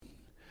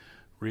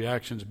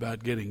reactions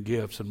about getting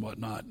gifts and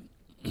whatnot.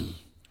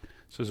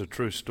 This is a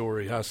true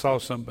story. I saw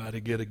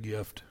somebody get a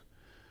gift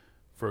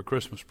for a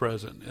Christmas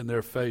present, and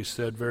their face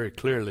said very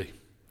clearly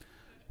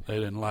they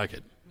didn't like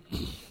it.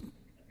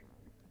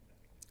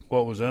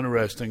 What was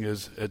interesting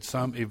is at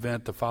some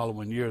event the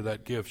following year,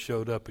 that gift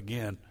showed up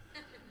again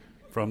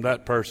from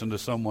that person to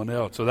someone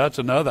else. So that's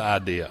another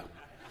idea.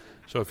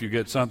 So if you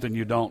get something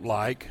you don't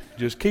like,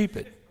 just keep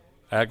it.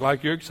 Act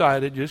like you're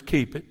excited, just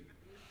keep it.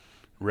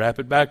 Wrap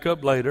it back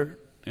up later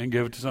and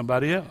give it to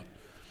somebody else.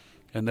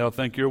 And they'll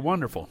think you're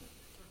wonderful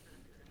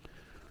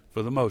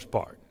for the most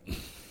part.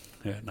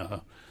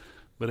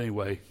 But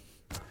anyway,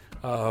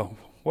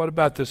 what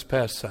about this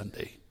past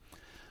Sunday?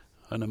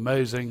 An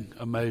amazing,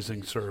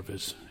 amazing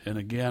service. And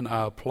again,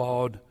 I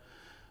applaud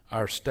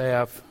our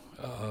staff.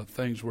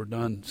 Things were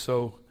done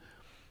so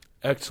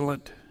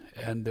excellent,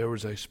 and there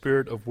was a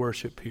spirit of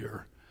worship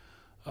here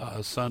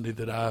Sunday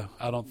that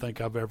I don't think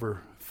I've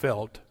ever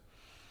felt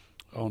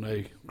on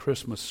a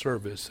Christmas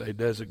service, a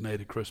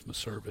designated Christmas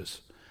service.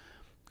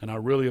 And I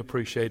really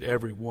appreciate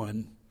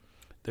everyone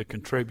that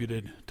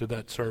contributed to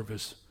that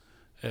service.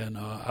 And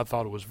I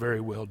thought it was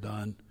very well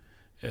done.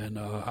 And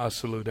I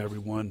salute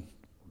everyone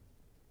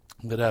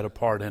that had a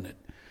part in it.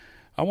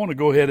 I want to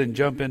go ahead and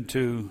jump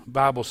into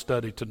Bible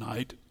study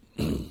tonight.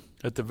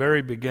 At the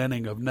very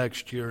beginning of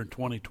next year in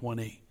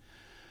 2020,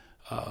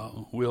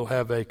 we'll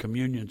have a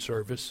communion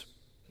service.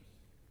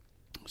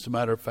 As a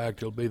matter of fact,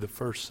 it'll be the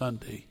first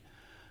Sunday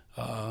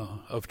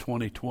of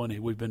 2020.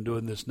 We've been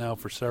doing this now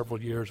for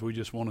several years. We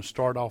just want to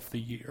start off the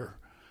year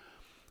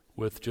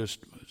with just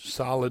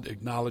solid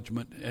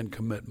acknowledgement and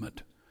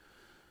commitment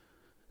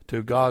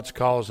to God's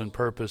cause and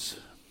purpose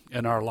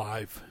in our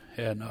life.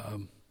 And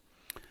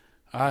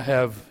I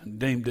have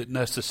deemed it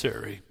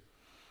necessary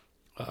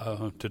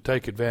to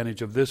take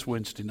advantage of this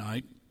Wednesday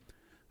night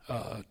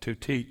to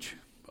teach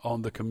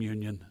on the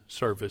communion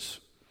service.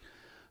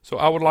 So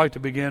I would like to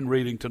begin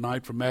reading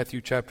tonight from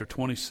Matthew chapter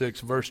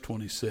 26, verse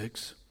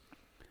 26.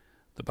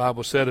 The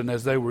Bible said, "And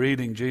as they were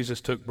eating,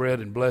 Jesus took bread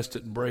and blessed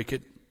it and brake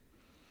it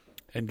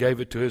and gave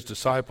it to his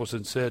disciples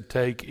and said,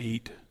 'Take,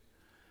 eat,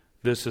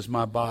 this is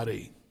my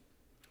body.'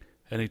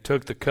 And he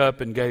took the cup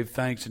and gave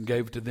thanks and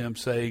gave it to them,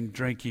 saying,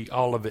 'Drink ye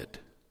all of it.'"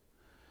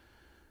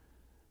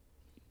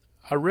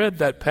 I read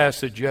that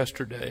passage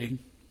yesterday.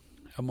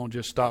 I'm going to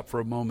just stop for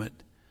a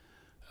moment.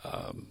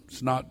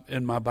 It's not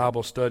in my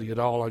Bible study at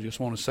all. I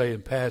just want to say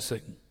in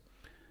passing,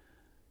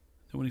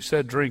 when he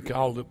said, drink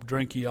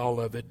ye all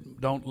of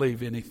it, don't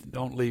leave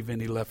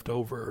any left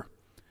over.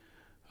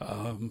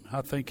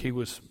 I think he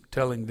was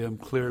telling them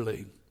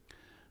clearly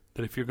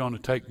that if you're going to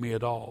take me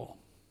at all,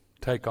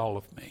 take all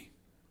of me.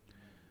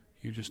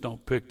 You just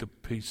don't pick the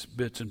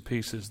bits and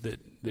pieces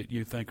that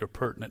you think are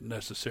pertinent and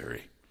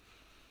necessary.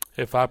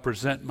 If I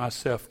present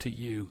myself to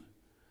you,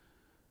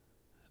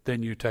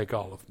 then you take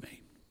all of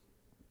me.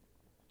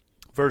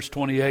 Verse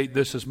 28,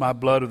 "This is my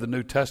blood of the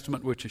New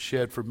Testament, which is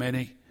shed for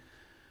many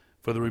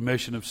for the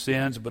remission of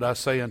sins. But I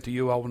say unto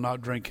you, I will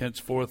not drink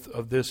henceforth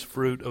of this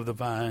fruit of the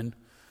vine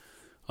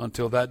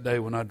until that day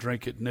when I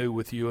drink it new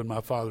with you in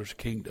my Father's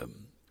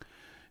kingdom."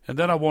 And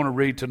then I want to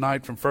read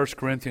tonight from 1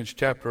 Corinthians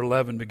chapter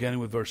 11, beginning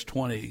with verse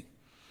 20.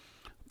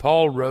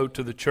 Paul wrote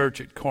to the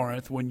church at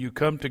Corinth, "When you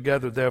come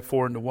together,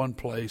 therefore, into one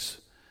place,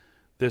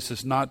 this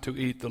is not to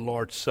eat the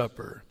Lord's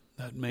Supper."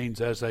 That means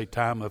as a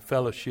time of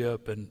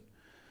fellowship and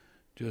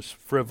just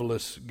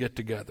frivolous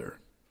get-together.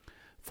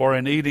 "For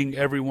in eating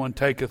everyone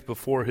taketh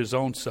before his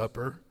own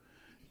supper.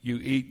 You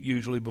eat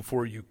usually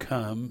before you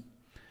come,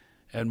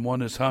 and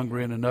one is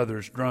hungry and another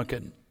is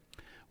drunken.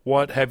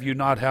 What, have you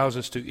not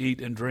houses to eat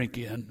and drink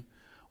in?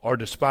 Or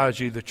despise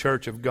ye the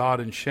church of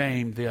God and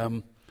shame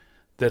them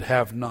that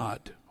have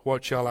not?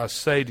 What shall I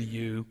say to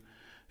you?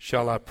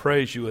 Shall I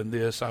praise you in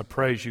this? I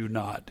praise you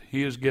not."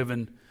 He has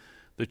given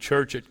the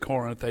church at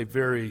Corinth a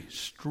very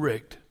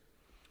strict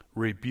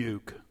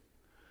rebuke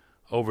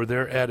over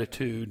their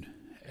attitude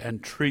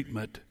and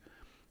treatment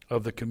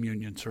of the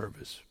communion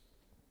service.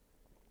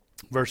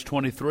 Verse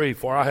 23,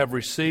 "For I have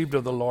received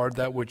of the Lord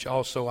that which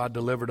also I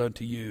delivered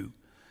unto you,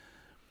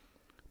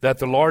 that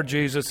the Lord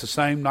Jesus, the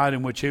same night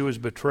in which he was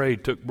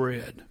betrayed, took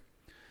bread.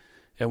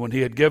 And when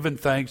he had given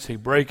thanks, he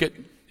brake it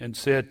and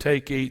said,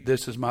 'Take, eat,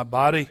 this is my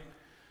body,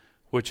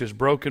 which is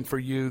broken for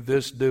you.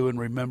 This do in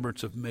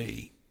remembrance of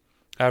me.'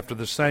 After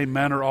the same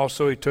manner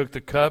also he took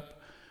the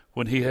cup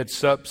when he had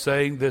supped,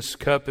 saying, 'This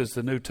cup is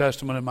the New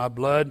Testament in my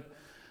blood.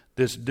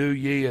 This do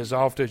ye as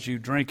oft as you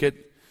drink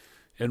it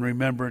in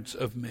remembrance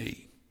of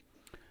me.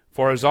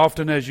 For as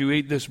often as you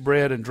eat this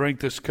bread and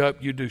drink this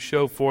cup, you do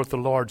show forth the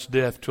Lord's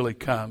death till he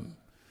come.'"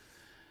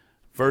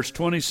 Verse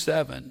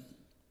 27,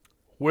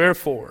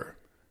 "Wherefore,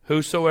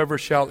 whosoever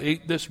shall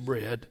eat this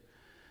bread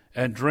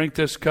and drink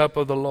this cup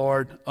of the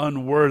Lord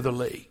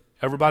unworthily,"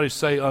 everybody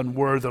say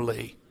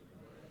unworthily.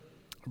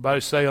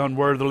 Everybody say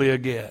unworthily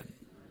again,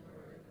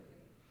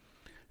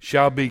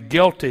 "shall be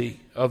guilty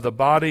of the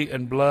body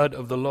and blood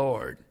of the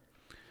Lord.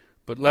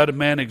 But let a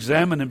man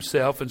examine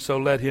himself, and so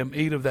let him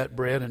eat of that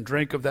bread and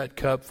drink of that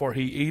cup. For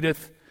he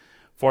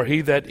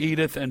that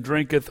eateth and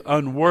drinketh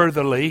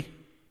unworthily,"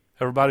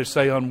 Everybody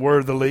say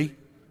unworthily.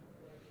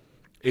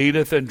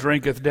 Eateth and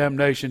drinketh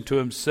damnation to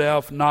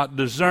himself, not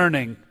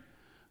discerning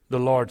the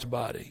Lord's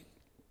body.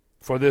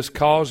 For this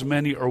cause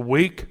many are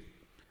weak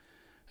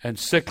and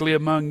sickly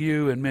among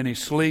you, and many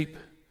sleep.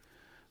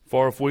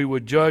 For if we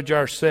would judge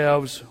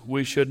ourselves,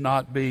 we should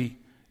not be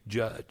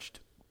judged.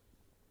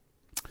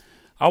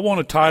 I want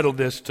to title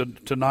this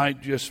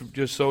tonight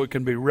just so it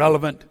can be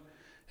relevant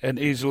and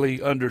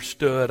easily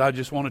understood. I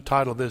just want to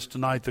title this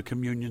tonight, The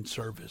Communion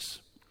Service.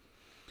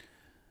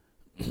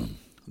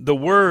 The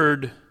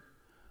word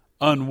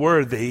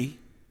unworthy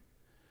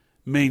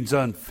means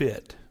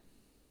unfit.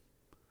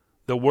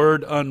 The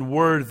word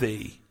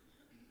unworthy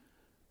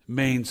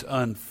means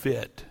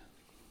unfit.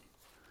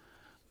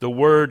 The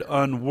word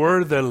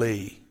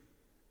unworthily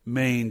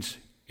means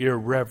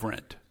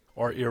irreverent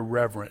or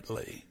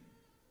irreverently.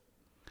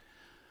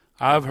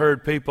 I've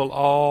heard people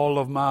all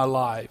of my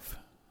life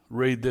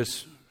read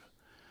this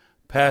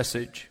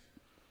passage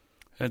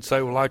and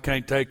say, well, I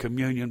can't take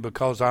communion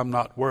because I'm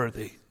not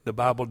worthy. The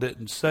Bible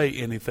didn't say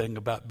anything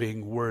about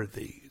being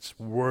worthy. It's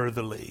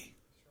worthily.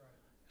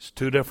 It's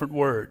two different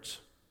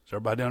words. Does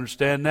everybody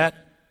understand that?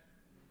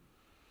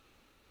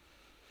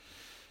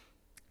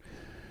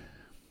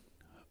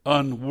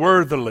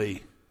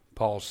 Unworthily,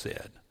 Paul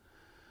said.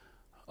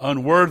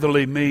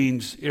 Unworthily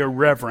means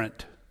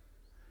irreverent.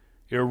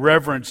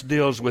 Irreverence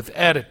deals with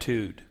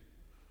attitude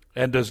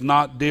and does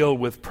not deal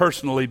with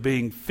personally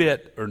being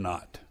fit or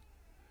not.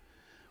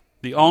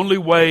 The only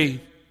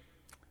way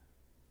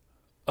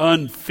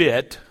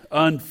unfit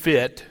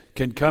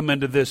can come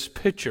into this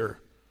picture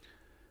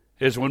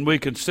is when we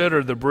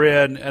consider the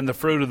bread and the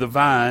fruit of the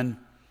vine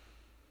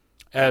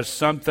as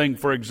something,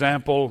 for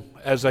example,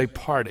 as a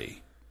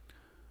party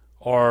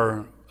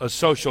or a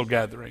social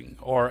gathering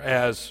or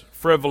as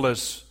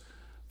frivolous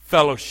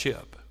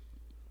fellowship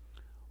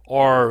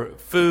or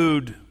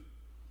food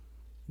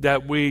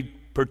that we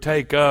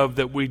partake of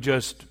that we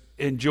just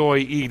enjoy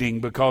eating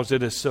because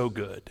it is so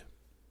good.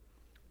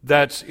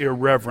 That's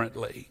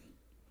irreverently.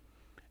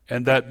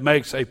 And that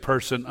makes a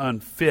person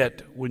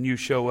unfit when you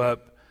show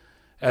up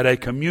at a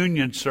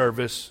communion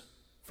service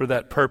for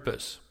that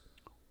purpose.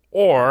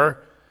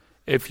 Or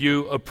if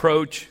you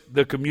approach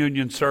the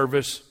communion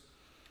service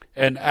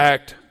and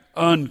act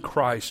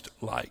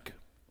un-Christ-like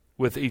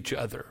with each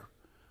other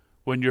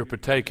when you're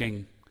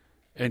partaking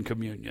in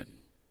communion.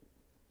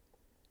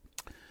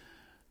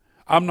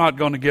 I'm not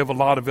going to give a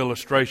lot of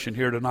illustration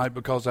here tonight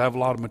because I have a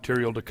lot of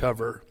material to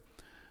cover.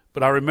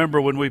 But I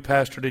remember when we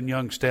pastored in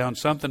Youngstown,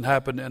 something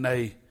happened in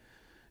a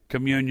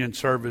communion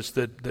service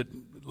that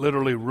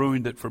literally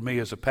ruined it for me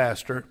as a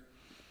pastor,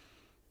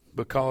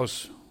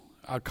 because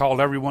I called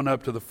everyone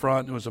up to the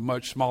front. It was a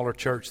much smaller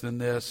church than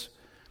this,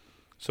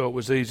 so it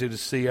was easy to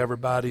see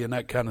everybody and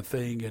that kind of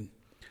thing, and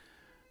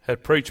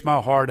had preached my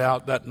heart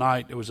out that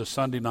night. It was a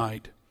Sunday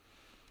night,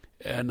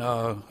 and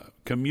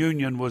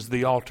communion was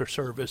the altar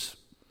service,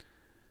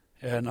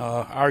 and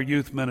our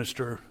youth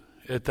minister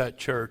at that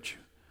church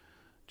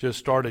just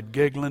started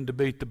giggling to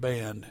beat the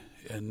band,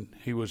 and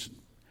he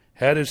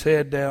had his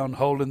head down,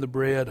 holding the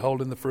bread,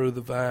 holding the fruit of the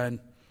vine,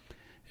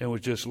 and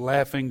was just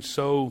laughing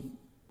so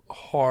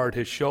hard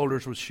his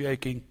shoulders was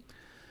shaking,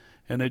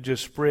 and it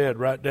just spread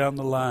right down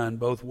the line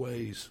both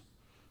ways.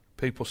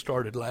 People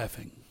started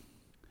laughing.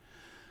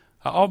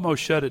 I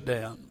almost shut it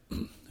down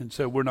and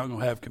said, we're not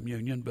going to have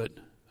communion, but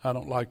I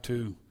don't like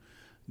to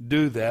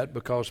do that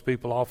because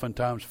people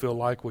oftentimes feel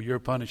like, well, you're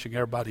punishing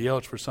everybody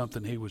else for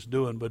something he was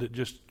doing, but it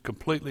just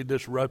completely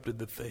disrupted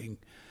the thing.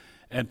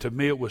 And to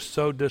me, it was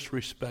so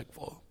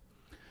disrespectful.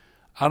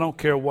 I don't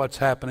care what's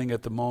happening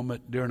at the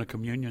moment during a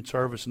communion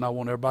service, and I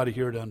want everybody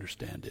here to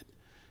understand it.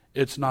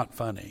 It's not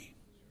funny.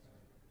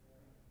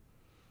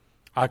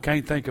 I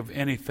can't think of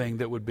anything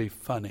that would be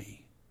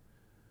funny.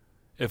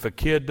 If a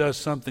kid does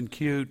something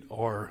cute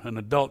or an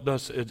adult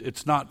does,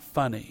 it's not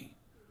funny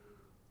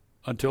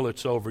until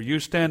it's over. You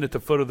stand at the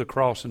foot of the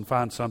cross and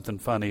find something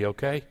funny,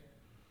 okay?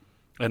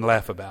 And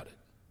laugh about it.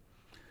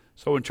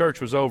 So when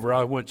church was over,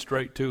 I went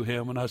straight to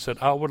him and I said,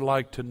 I would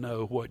like to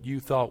know what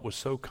you thought was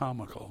so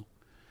comical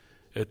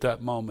at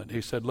that moment. He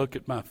said, look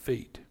at my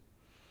feet.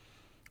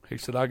 He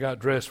said, I got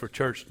dressed for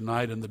church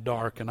tonight in the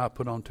dark and I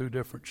put on 2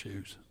 different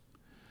shoes.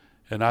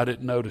 And I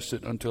didn't notice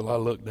it until I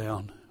looked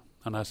down.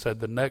 And I said,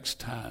 the next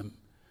time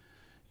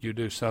you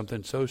do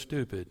something so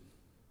stupid,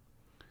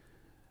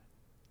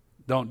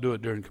 don't do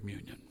it during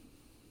communion.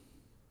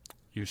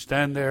 You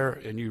stand there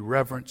and you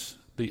reverence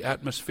the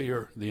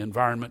atmosphere, the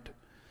environment,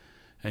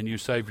 and you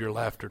save your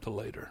laughter till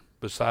later.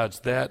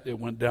 Besides that, it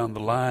went down the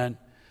line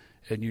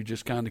and you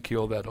just kind of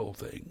killed that whole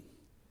thing.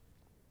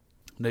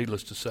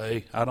 Needless to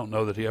say, I don't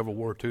know that he ever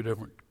wore 2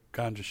 different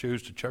kinds of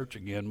shoes to church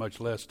again,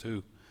 much less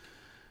to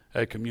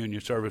a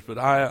communion service. But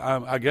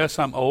I guess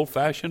I'm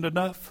old-fashioned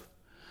enough.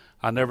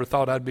 I never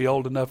thought I'd be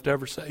old enough to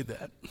ever say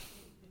that.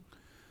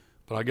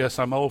 But I guess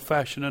I'm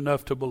old-fashioned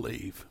enough to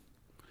believe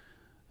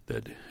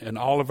that in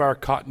all of our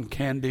cotton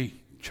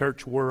candy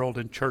church world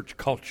and church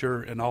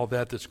culture and all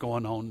that that's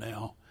going on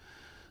now,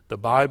 the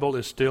Bible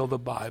is still the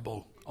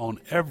Bible on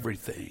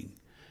everything,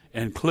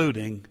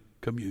 including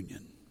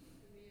communion.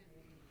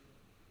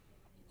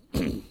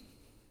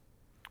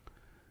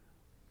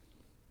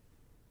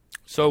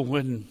 So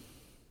when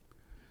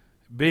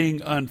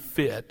being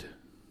unfit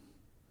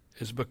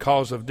is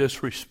because of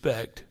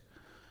disrespect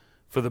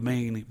for the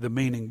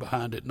meaning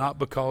behind it, not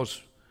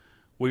because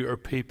we are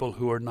people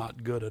who are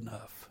not good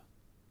enough.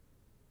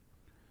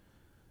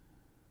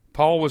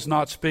 Paul was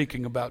not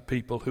speaking about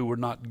people who were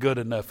not good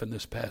enough in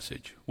this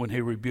passage when he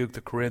rebuked the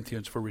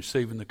Corinthians for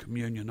receiving the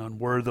communion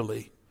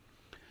unworthily.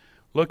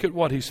 Look at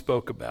what he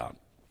spoke about.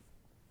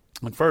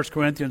 In 1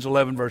 Corinthians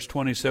 11, verse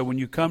 20, he said, when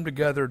you come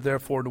together,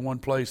 therefore, to one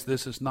place,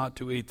 this is not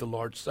to eat the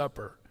Lord's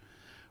Supper,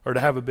 or to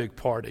have a big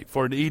party.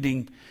 For in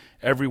eating,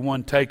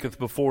 everyone taketh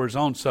before his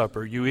own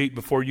supper. You eat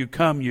before you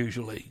come,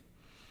 usually.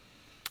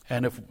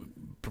 And if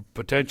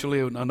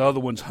potentially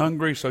another one's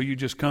hungry, so you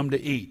just come to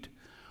eat.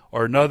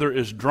 Or another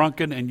is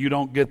drunken and you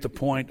don't get the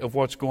point of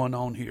what's going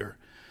on here.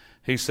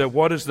 He said,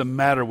 what is the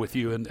matter with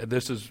you? And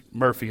this is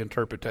Murphy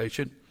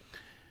interpretation.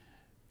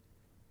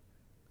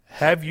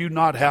 Have you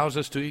not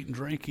houses to eat and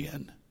drink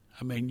in?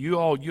 I mean, you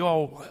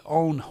all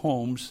own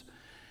homes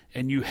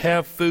and you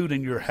have food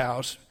in your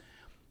house.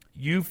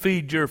 You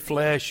feed your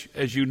flesh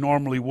as you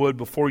normally would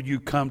before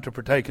you come to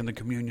partake in the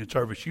communion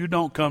service. You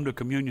don't come to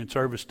communion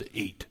service to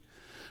eat.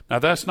 Now,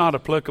 that's not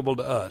applicable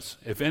to us.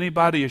 If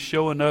anybody is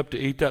showing up to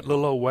eat that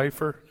little old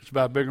wafer, it's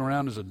about big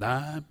around as a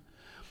dime,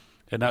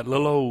 and that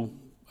little old,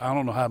 I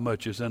don't know how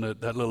much is in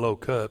it, that little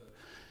old cup.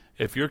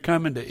 If you're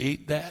coming to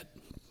eat that,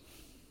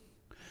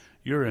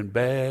 you're in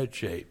bad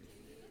shape.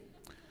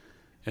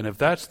 And if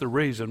that's the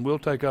reason, we'll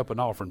take up an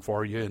offering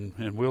for you,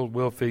 and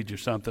we'll feed you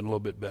something a little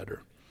bit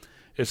better.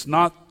 It's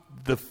not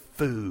the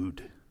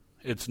food.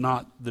 It's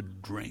not the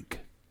drink.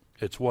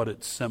 It's what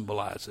it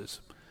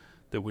symbolizes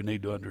that we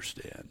need to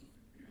understand.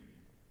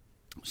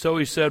 So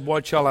he said,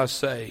 what shall I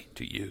say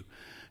to you?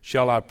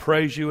 Shall I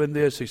praise you in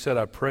this? He said,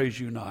 I praise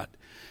you not.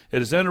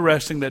 It is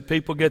interesting that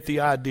people get the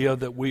idea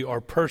that we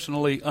are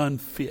personally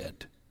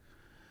unfit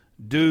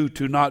due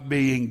to not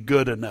being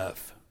good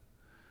enough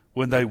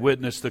when they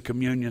witness the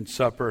communion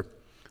supper,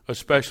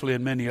 especially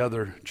in many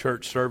other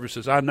church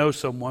services. I know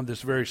someone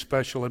that's very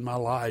special in my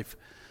life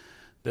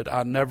that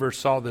I never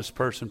saw this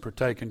person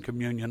partake in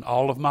communion.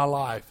 All of my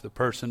life, the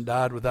person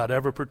died without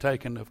ever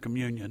partaking of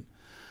communion,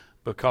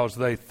 because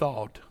they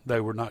thought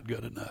they were not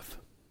good enough.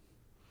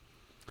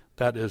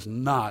 That is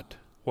not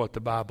what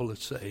the Bible is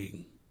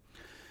saying.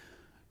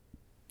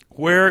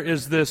 Where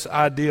is this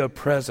idea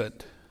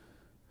present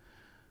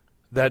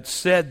that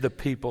said the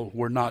people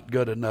were not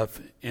good enough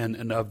in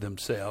and of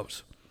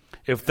themselves?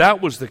 If that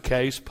was the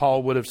case,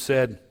 Paul would have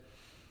said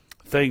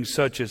things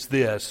such as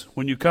this: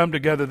 when you come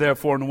together,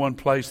 therefore, in one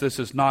place, this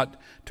is not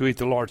to eat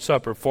the Lord's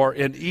Supper. For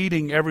in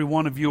eating, every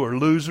one of you are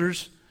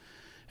losers,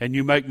 and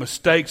you make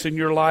mistakes in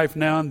your life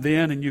now and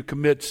then, and you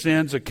commit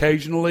sins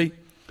occasionally.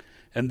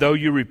 And though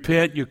you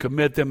repent, you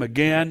commit them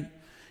again.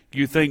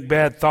 You think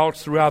bad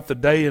thoughts throughout the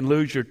day and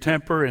lose your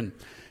temper, and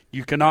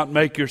you cannot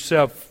make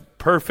yourself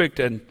perfect,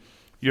 and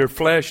your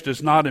flesh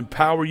does not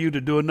empower you to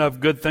do enough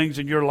good things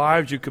in your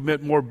lives. You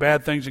commit more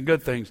bad things than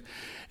good things.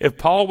 If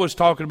Paul was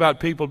talking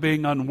about people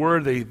being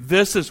unworthy,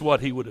 this is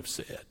what he would have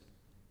said.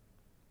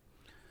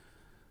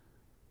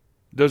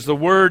 Does the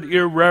word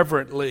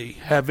irreverently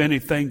have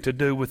anything to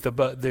do with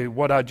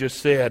what I just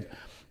said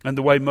and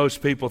the way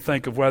most people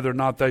think of whether or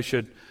not they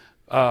should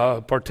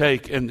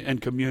partake in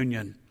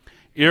communion?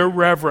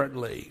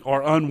 Irreverently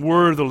or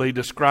unworthily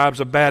describes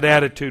a bad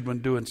attitude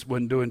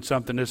when doing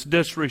something. It's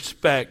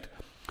disrespect.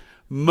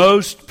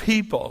 Most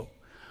people,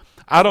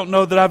 I don't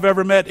know that I've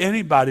ever met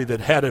anybody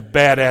that had a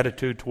bad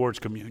attitude towards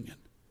communion.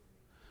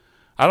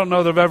 I don't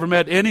know that I've ever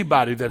met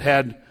anybody that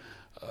had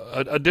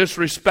a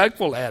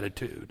disrespectful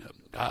attitude.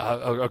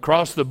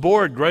 Across the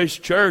board, Grace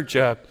Church,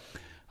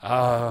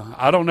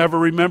 I don't ever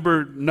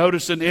remember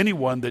noticing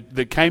anyone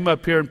that came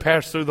up here and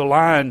passed through the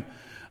line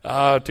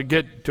to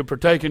get to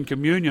partake in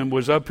communion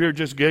was up here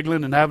just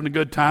giggling and having a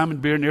good time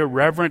and being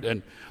irreverent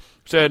and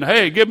saying,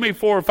 hey, give me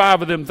 4 or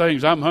 5 of them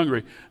things, I'm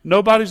hungry.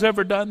 Nobody's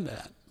ever done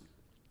that.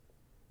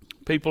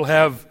 People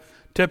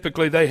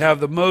typically they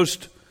have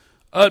the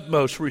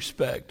utmost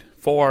respect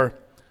for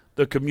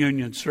the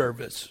communion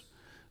service.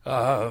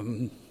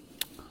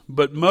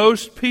 But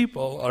most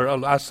people, let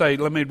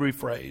me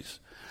rephrase.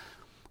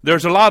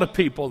 There's a lot of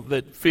people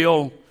that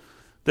feel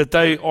that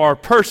they are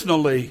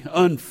personally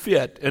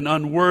unfit and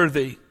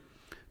unworthy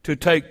to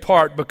take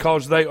part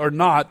because they are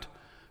not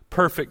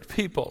perfect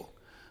people.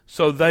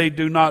 So they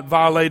do not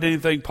violate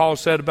anything Paul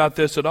said about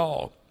this at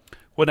all.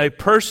 When a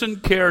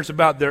person cares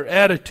about their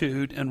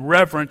attitude and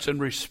reverence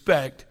and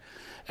respect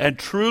and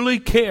truly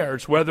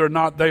cares whether or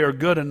not they are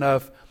good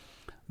enough,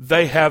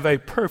 they have a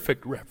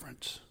perfect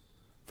reverence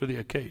for the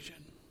occasion.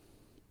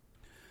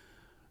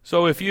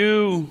 So if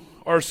you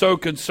are so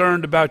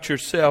concerned about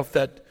yourself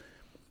that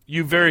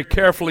you very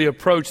carefully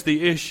approach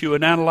the issue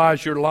and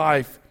analyze your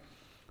life,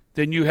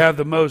 then you have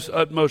the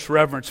utmost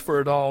reverence for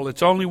it all.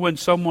 It's only when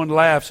someone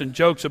laughs and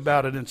jokes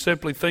about it and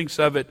simply thinks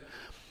of it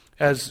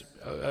as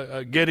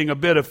getting a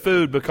bit of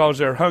food because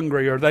they're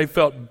hungry, or they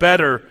felt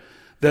better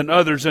than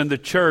others in the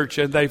church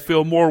and they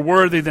feel more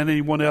worthy than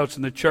anyone else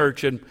in the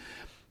church. And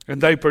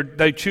And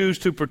they choose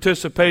to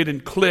participate in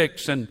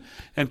cliques and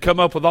come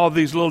up with all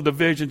these little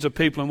divisions of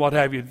people and what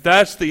have you.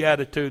 That's the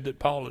attitude that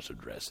Paul is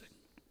addressing.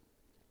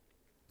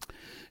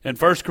 In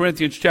 1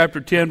 Corinthians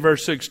chapter 10,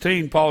 verse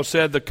 16, Paul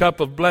said, the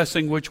cup of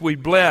blessing which we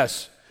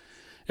bless,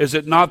 is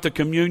it not the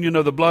communion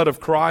of the blood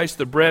of Christ?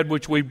 The bread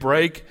which we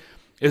break,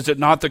 is it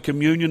not the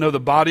communion of the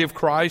body of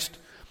Christ?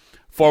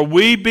 For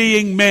we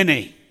being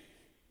many,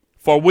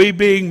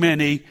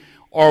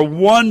 are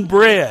one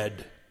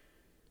bread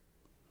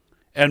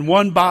and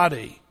one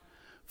body,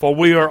 for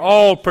we are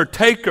all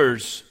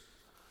partakers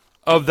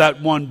of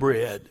that one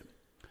bread.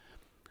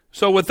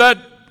 So with that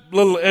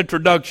little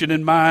introduction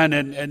in mind,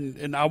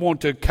 and I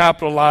want to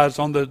capitalize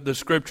on the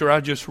scripture I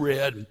just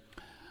read.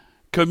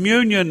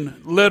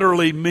 Communion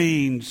literally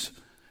means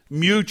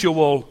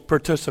mutual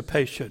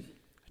participation.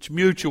 It's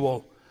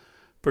mutual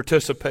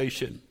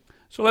participation.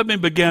 So let me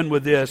begin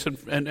with this.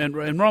 And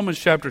in Romans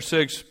chapter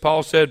 6,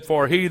 Paul said,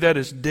 for he that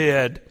is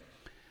dead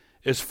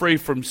is free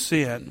from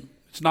sin.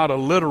 It's not a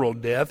literal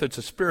death, it's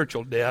a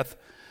spiritual death,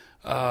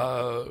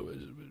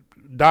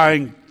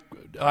 dying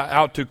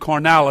out to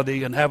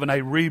carnality and having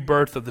a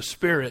rebirth of the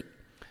Spirit.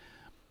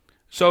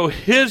 So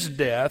his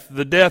death,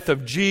 the death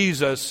of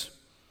Jesus,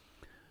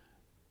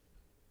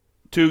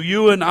 to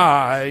you and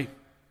I,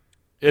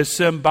 is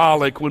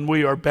symbolic when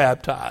we are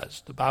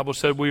baptized. The Bible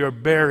said we are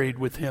buried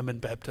with him in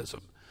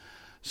baptism.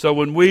 So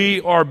when we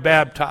are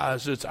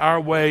baptized, it's our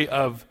way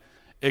of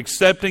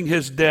accepting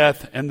his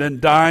death and then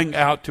dying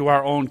out to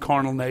our own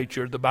carnal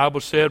nature. The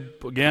Bible said,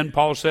 again,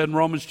 Paul said in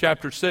Romans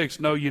chapter 6,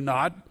 know ye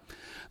not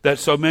that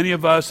so many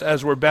of us,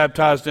 as were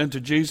baptized into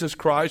Jesus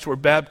Christ, were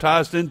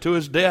baptized into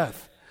his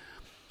death.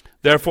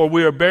 Therefore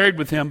we are buried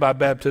with him by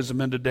baptism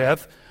into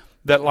death,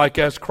 that like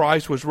as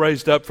Christ was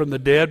raised up from the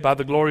dead by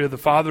the glory of the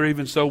Father,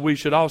 even so we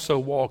should also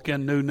walk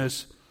in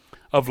newness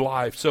of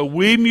life. So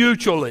we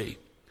mutually,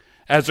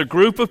 as a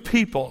group of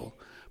people,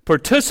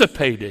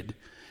 participated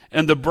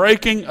in the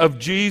breaking of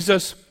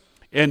Jesus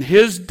in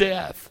his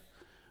death.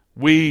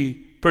 We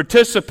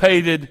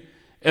participated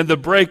in the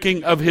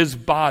breaking of his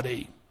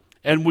body.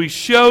 And we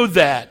show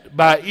that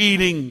by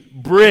eating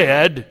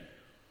bread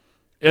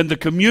in the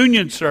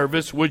communion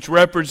service, which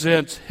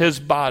represents his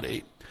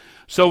body.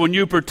 So when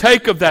you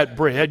partake of that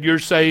bread, you're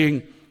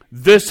saying,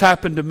 this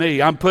happened to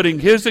me. I'm putting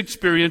his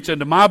experience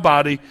into my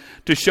body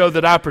to show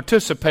that I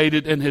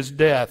participated in his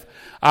death.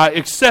 I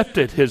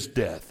accepted his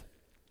death.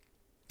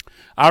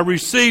 I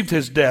received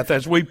his death.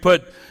 As we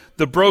put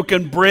the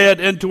broken bread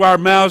into our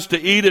mouths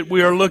to eat it,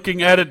 we are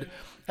looking at it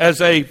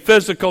as a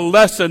physical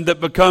lesson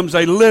that becomes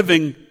a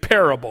living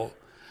parable.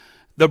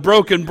 The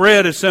broken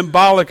bread is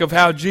symbolic of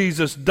how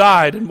Jesus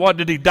died. And what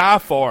did he die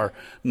for?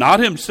 Not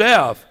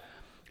himself.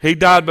 He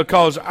died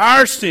because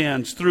our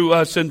sins threw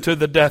us into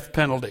the death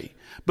penalty.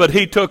 But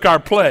he took our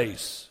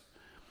place.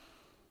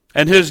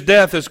 And his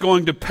death is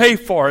going to pay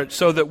for it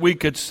so that we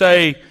could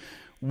say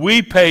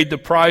we paid the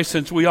price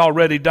since we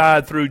already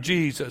died through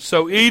Jesus.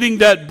 So eating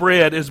that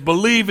bread is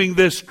believing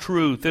this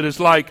truth. It is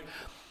like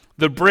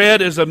the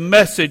bread is a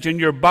message and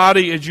your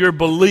body is your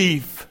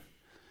belief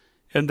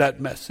in that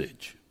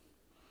message.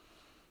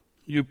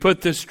 You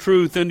put this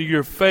truth into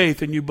your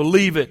faith and you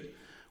believe it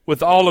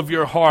with all of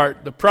your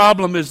heart. The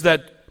problem is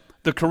that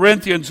the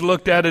Corinthians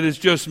looked at it as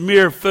just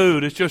mere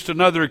food. It's just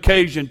another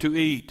occasion to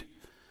eat.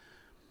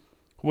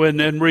 When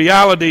in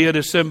reality it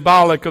is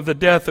symbolic of the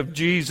death of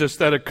Jesus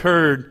that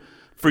occurred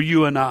for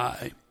you and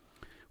I.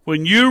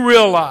 When you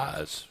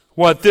realize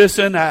what this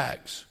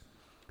enacts,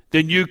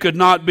 then you could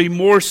not be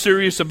more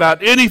serious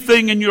about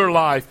anything in your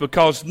life,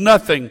 because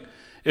nothing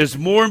is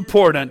more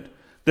important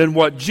than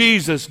what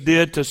Jesus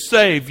did to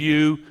save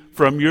you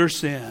from your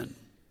sin.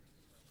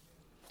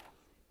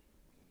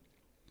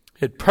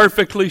 It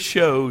perfectly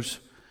shows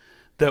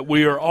that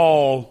we are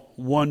all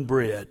one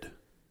bread,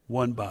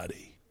 one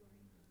body.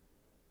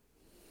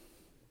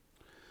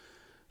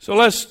 So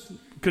let's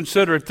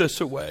consider it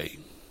this way.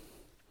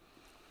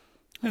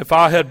 If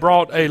I had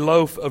brought a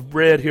loaf of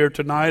bread here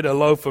tonight, a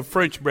loaf of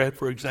French bread,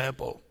 for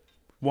example,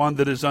 one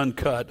that is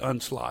uncut,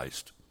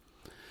 unsliced,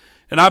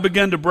 and I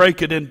began to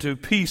break it into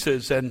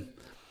pieces and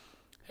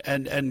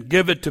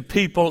give it to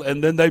people,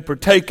 and then they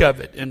partake of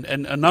it, and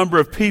a number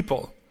of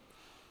people,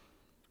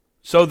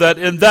 so that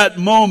in that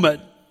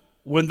moment,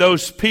 when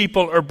those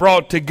people are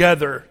brought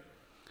together,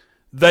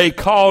 they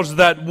cause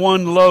that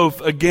one loaf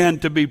again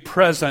to be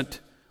present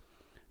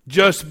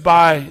just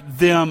by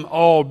them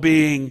all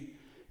being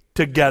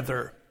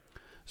together.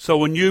 So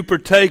when you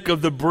partake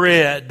of the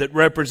bread that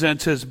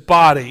represents his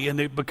body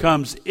and it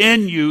becomes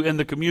in you in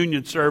the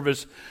communion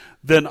service,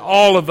 then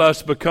all of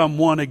us become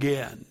one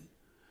again,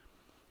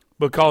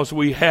 because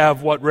we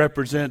have what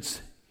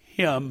represents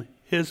him,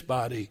 his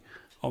body,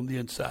 on the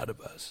inside of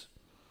us.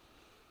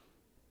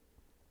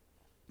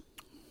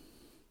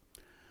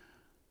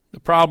 The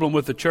problem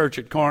with the church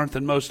at Corinth,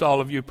 and most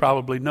all of you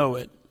probably know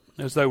it,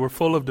 is they were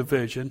full of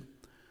division.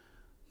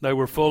 They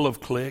were full of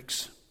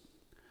cliques.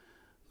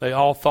 They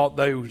all thought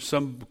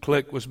some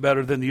clique was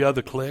better than the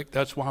other clique.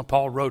 That's why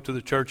Paul wrote to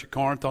the church at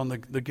Corinth on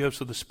the gifts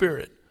of the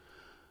Spirit.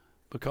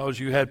 because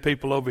you had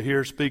people over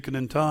here speaking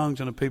in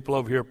tongues and people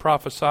over here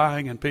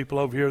prophesying and people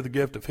over here the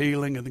gift of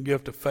healing and the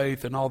gift of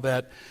faith and all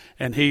that.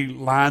 And he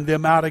lined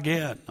them out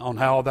again on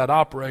how all that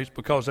operates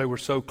because they were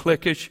so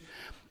cliquish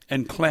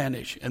and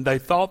clannish. And they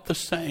thought the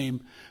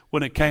same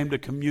when it came to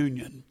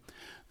communion,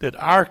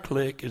 that our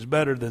clique is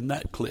better than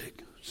that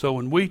clique. So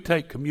when we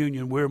take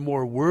communion, we're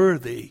more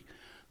worthy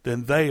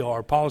than they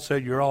are. Paul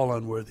said, you're all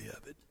unworthy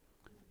of it.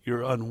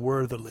 You're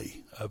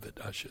unworthily of it,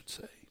 I should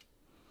say.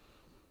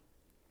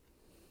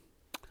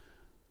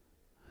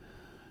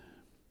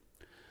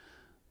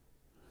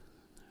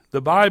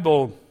 The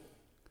Bible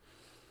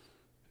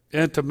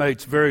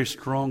intimates very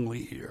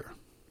strongly here,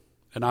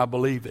 and I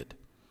believe it,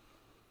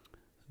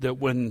 that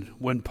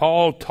when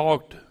Paul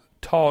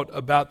taught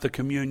about the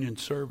communion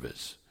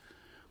service,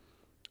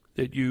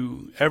 that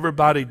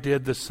everybody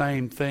did the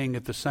same thing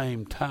at the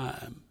same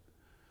time.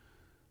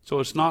 So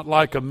it's not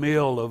like a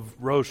meal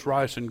of roast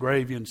rice and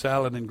gravy and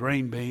salad and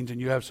green beans, and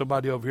you have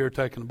somebody over here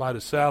taking a bite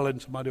of salad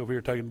and somebody over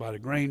here taking a bite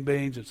of green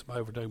beans and somebody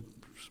over taking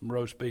some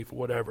roast beef or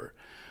whatever.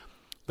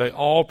 They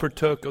all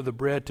partook of the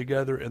bread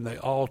together, and they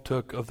all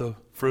took of the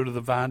fruit of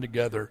the vine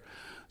together,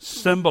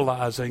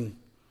 symbolizing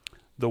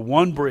the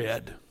one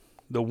bread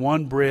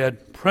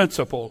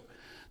principle,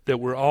 that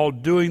we're all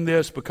doing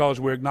this because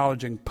we're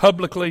acknowledging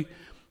publicly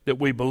that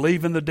we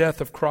believe in the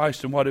death of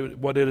Christ and what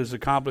it has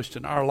accomplished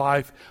in our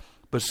life.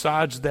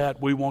 Besides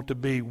that, we want to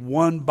be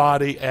one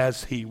body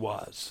as he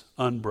was,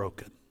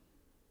 unbroken.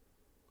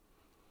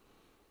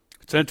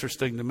 It's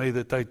interesting to me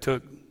that they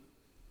took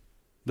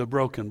the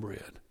broken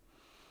bread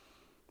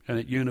and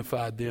it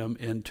unified them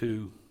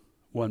into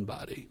one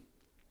body.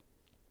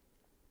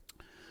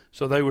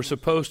 So they were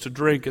supposed to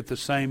drink at the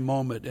same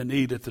moment and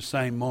eat at the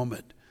same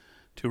moment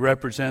to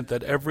represent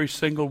that every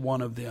single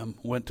one of them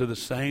went to the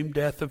same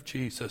death of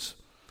Jesus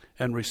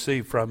and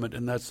received from it,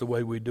 and that's the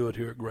way we do it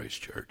here at Grace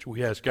Church.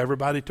 We ask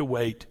everybody to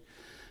wait,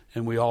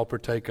 and we all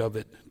partake of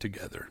it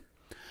together.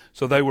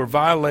 So they were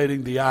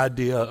violating the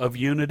idea of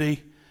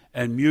unity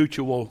and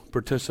mutual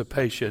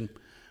participation,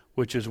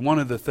 which is one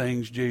of the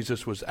things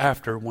Jesus was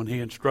after when he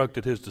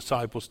instructed his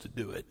disciples to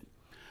do it.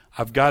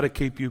 I've got to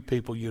keep you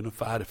people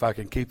unified. If I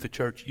can keep the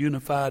church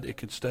unified, it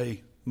can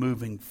stay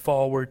moving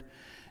forward,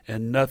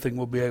 and nothing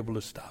will be able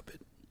to stop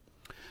it.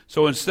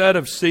 So instead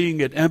of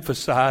seeing it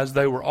emphasized,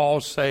 they were all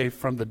saved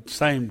from the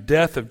same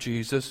death of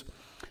Jesus,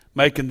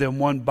 making them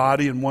one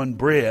body and one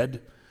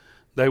bread.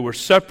 They were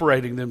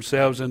separating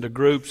themselves into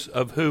groups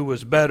of who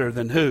was better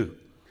than who.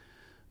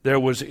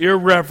 There was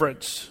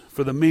irreverence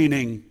for the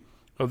meaning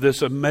of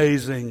this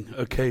amazing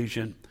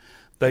occasion.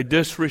 They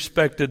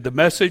disrespected the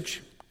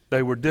message.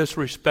 They were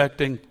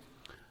disrespecting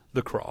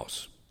the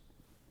cross.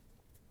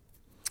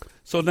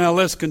 So now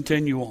let's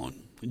continue on.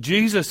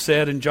 Jesus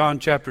said in John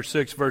chapter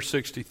 6, verse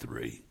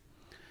 63,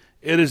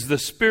 "It is the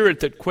Spirit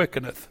that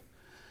quickeneth.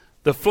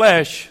 The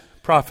flesh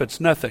profits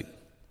nothing.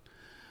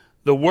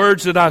 The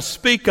words that I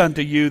speak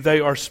unto you,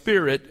 they are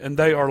spirit and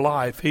they are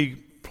life." He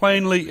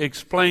plainly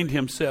explained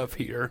himself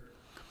here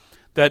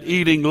that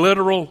eating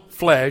literal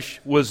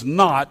flesh was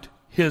not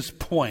his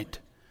point,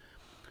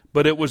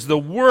 but it was the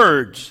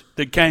words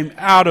that came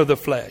out of the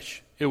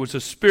flesh. It was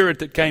the spirit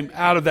that came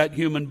out of that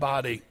human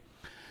body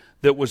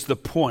that was the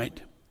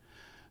point.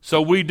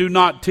 So we do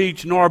not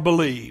teach nor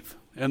believe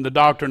in the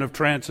doctrine of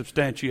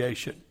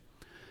transubstantiation,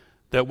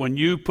 that when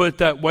you put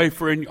that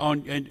wafer in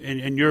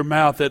your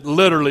mouth, it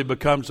literally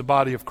becomes the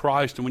body of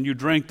Christ, and when you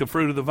drink the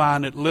fruit of the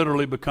vine, it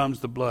literally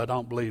becomes the blood. I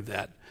don't believe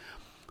that.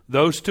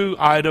 Those two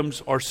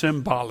items are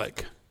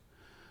symbolic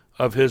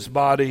of his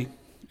body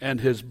and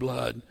his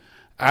blood.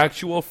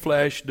 Actual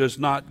flesh does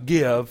not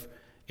give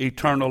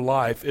eternal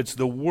life. It's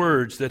the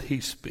words that he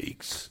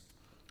speaks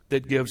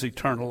that gives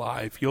eternal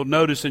life. You'll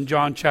notice in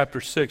John chapter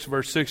 6,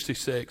 verse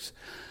 66,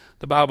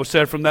 the Bible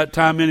said, "From that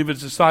time many of his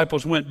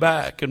disciples went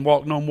back and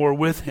walked no more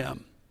with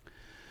him.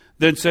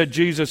 Then said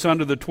Jesus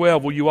unto the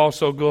 12, Will you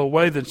also go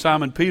away? Then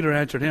Simon Peter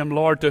answered him,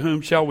 Lord, to whom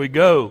shall we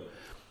go?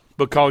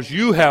 Because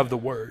you have the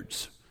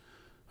words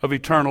of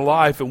eternal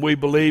life, and we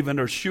believe and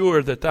are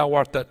sure that thou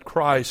art that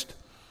Christ,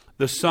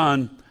 the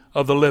Son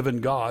of the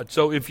living God."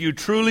 So if you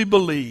truly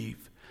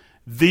believe,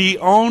 the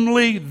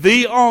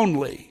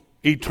only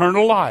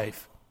eternal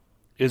life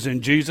is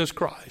in Jesus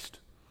Christ.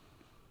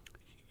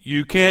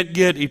 You can't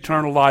get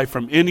eternal life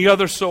from any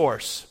other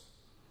source.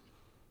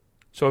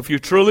 So if you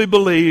truly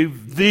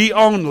believe the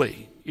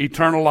only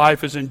eternal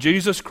life is in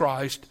Jesus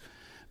Christ,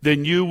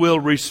 then you will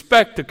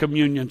respect the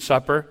communion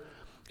supper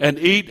and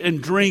eat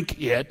and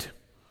drink it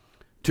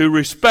to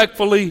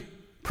respectfully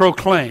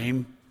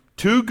proclaim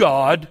to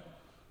God,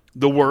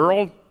 the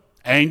world,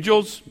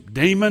 angels,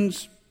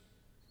 demons,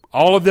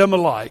 all of them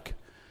alike,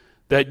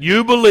 that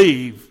you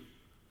believe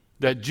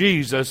that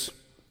Jesus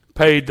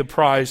paid the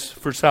price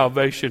for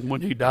salvation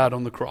when he died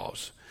on the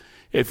cross.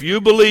 If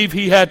you believe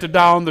he had to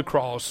die on the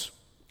cross,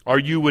 or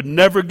you would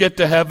never get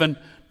to heaven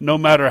no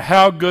matter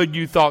how good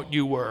you thought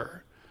you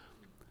were,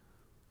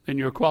 then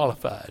you're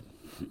qualified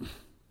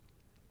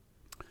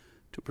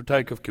to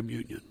partake of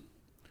communion.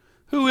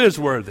 Who is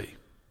worthy?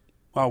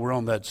 While we're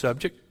on that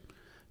subject,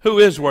 who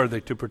is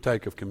worthy to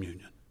partake of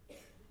communion?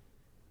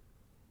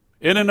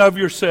 In and of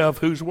yourself,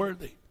 who's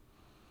worthy?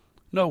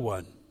 No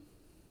one.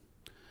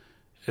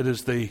 It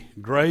is the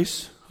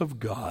grace of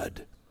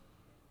God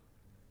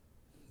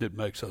that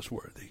makes us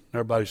worthy.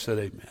 Everybody said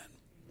amen.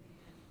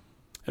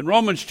 In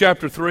Romans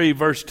chapter 3,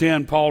 verse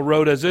 10, Paul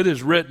wrote, as it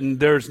is written,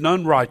 there is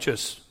none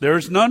righteous. There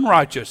is none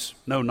righteous,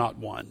 no, not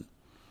one.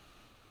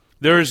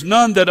 There is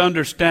none that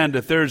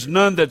understandeth. There is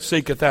none that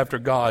seeketh after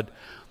God.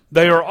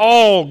 They are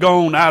all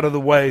gone out of the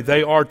way.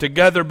 They are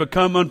together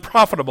become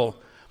unprofitable.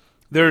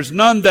 There is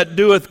none that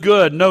doeth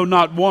good, no,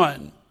 not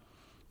one.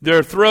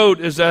 Their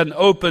throat is an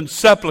open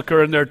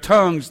sepulchre, and their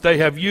tongues they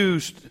have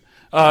used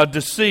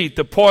deceit.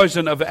 The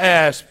poison of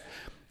asp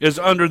is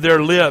under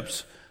their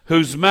lips,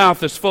 whose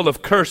mouth is full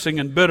of cursing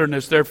and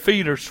bitterness. Their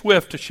feet are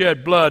swift to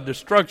shed blood.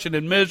 Destruction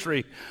and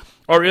misery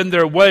are in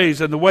their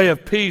ways, and the way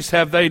of peace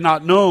have they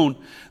not known.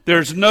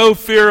 There's no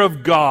fear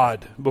of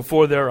God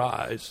before their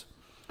eyes.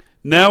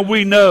 Now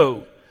we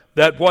know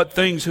that what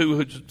things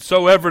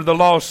whosoever the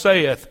law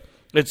saith,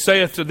 it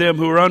saith to them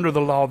who are under the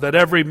law, that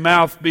every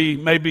mouth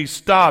may be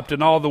stopped,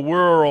 and all the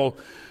world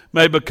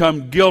may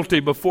become guilty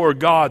before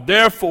God.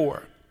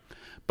 Therefore,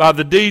 by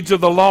the deeds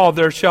of the law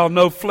there shall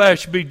no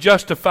flesh be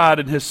justified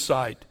in his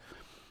sight.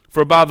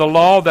 For by the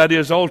law, that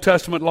is Old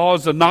Testament law,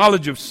 is the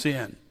knowledge of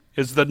sin.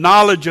 Is the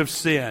knowledge of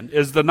sin.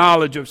 Is the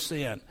knowledge of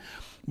sin.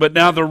 But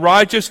now the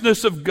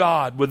righteousness of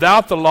God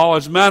without the law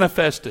is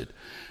manifested,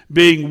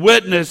 being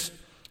witnessed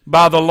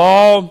by the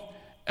law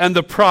and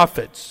the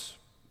prophets.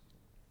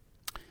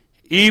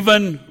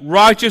 Even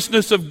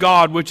righteousness of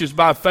God, which is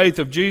by faith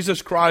of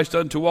Jesus Christ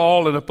unto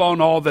all and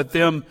upon all that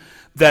them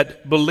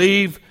that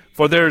believe,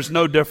 for there is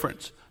no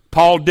difference.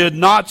 Paul did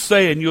not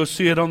say, and you'll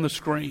see it on the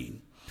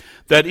screen,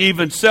 that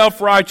even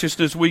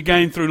self-righteousness we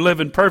gain through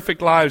living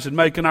perfect lives and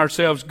making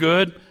ourselves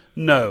good.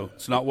 No,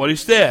 it's not what he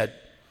said.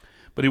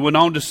 But he went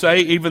on to say,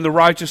 even the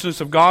righteousness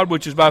of God,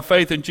 which is by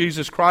faith in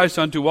Jesus Christ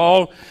unto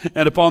all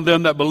and upon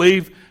them that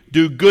believe,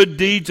 do good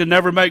deeds and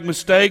never make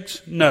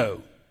mistakes.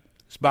 No,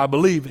 it's by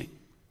believing,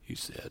 he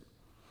said.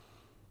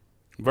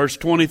 Verse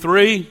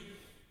 23,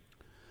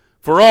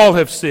 for all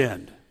have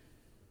sinned,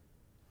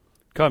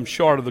 come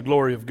short of the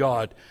glory of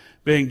God,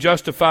 being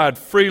justified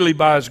freely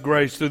by his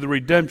grace through the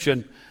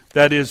redemption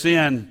that is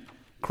in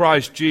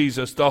Christ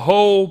Jesus. The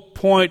whole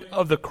point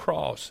of the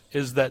cross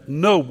is that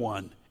no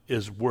one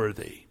is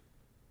worthy.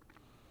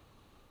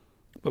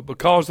 But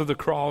because of the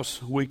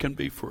cross, we can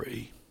be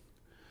free.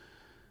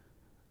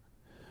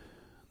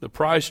 The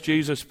price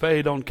Jesus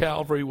paid on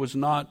Calvary was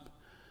not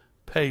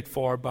paid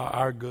for by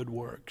our good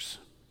works.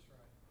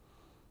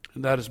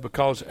 And that is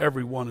because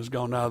everyone has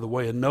gone out of the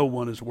way and no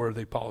one is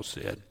worthy, Paul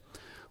said.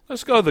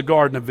 Let's go to the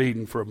Garden of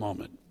Eden for a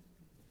moment.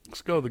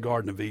 Let's go to the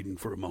Garden of Eden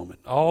for a moment.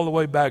 All the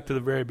way back to the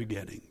very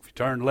beginning. If you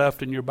turn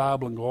left in your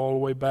Bible and go all the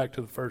way back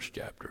to the first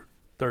chapter,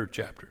 third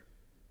chapter.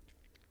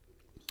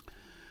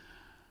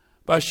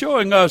 By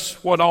showing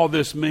us what all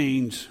this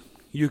means,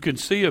 you can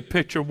see a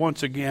picture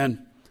once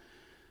again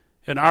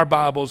in our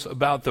Bibles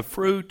about the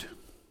fruit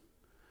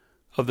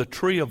of the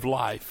tree of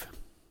life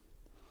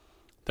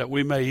that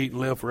we may eat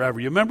and live forever.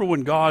 You remember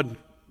when God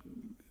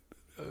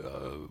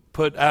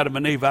put Adam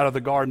and Eve out of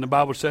the garden, the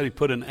Bible said he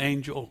put an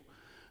angel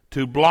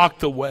to block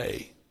the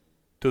way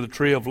to the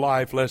tree of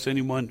life, lest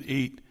anyone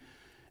eat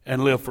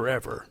and live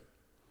forever.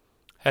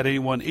 Had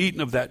anyone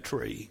eaten of that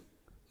tree,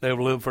 they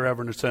would live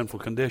forever in a sinful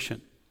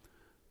condition.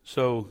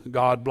 So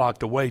God blocked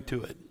the way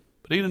to it.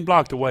 But he didn't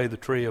block the way the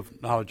tree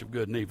of knowledge of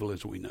good and evil,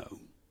 as we know.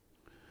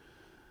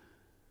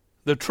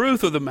 The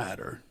truth of the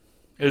matter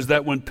is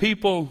that when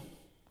people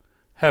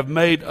have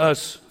made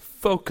us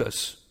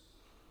focus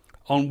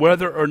on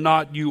whether or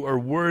not you are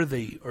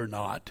worthy or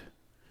not,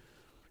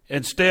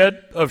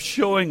 instead of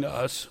showing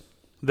us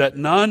that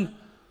none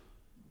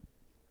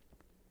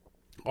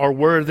are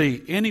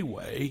worthy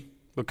anyway,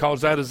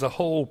 because that is the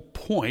whole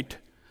point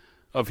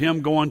of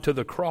him going to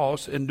the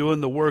cross and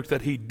doing the work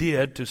that he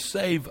did to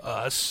save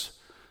us.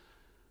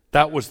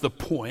 That was the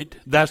point.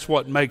 That's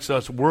what makes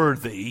us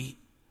worthy.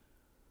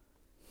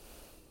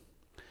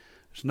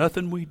 There's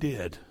nothing we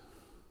did.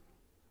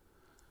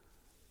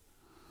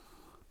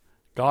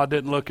 God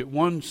didn't look at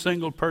one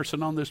single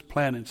person on this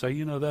planet and say,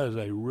 you know, that is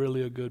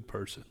a good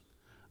person.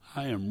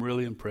 I am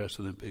really impressed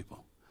with them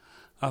people.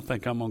 I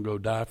think I'm going to go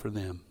die for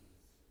them.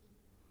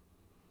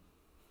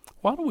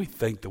 Why do we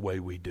think the way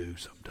we do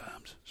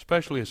sometimes,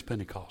 especially as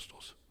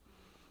Pentecostals?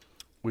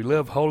 We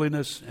live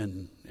holiness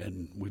and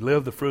we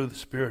live the fruit of the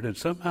Spirit, and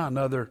somehow or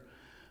another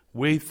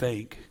we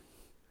think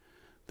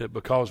that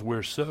because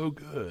we're so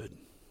good,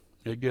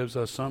 it gives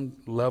us some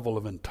level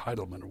of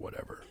entitlement or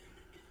whatever.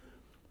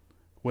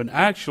 When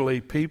actually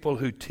people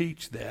who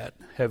teach that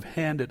have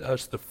handed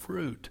us the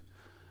fruit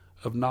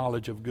of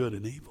knowledge of good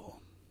and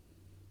evil.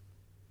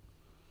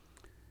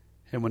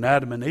 And when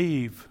Adam and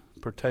Eve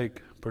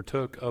partook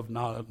of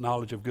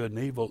knowledge of good and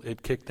evil,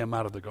 it kicked them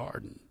out of the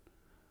garden.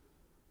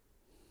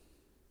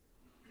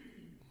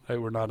 They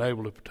were not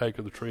able to partake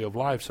of the tree of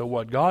life. So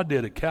what God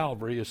did at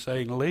Calvary is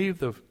saying, leave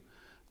the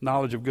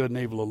knowledge of good and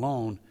evil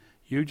alone.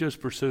 You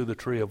just pursue the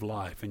tree of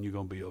life and you're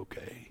going to be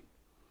okay.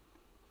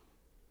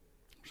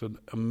 It's an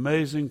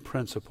amazing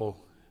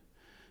principle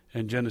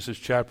in Genesis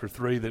chapter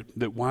 3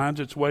 that winds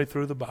its way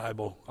through the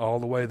Bible, all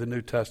the way to the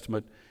New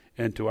Testament,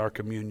 into our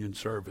communion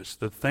service.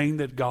 The thing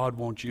that God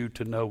wants you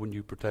to know when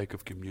you partake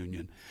of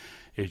communion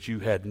is you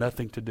had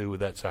nothing to do with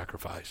that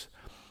sacrifice.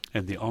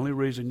 And the only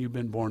reason you've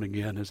been born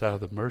again is out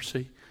of the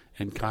mercy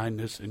and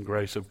kindness and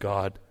grace of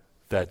God.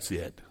 That's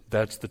it.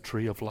 That's the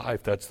tree of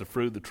life. That's the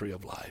fruit of the tree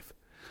of life.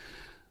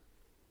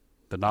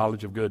 The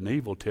knowledge of good and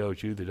evil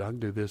tells you that I can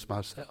do this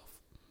myself.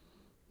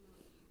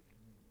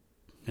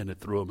 And it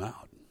threw him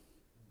out.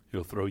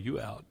 He'll throw you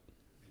out.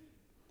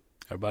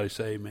 Everybody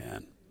say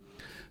amen.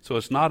 So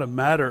it's not a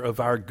matter of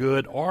our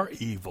good or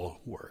evil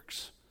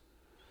works.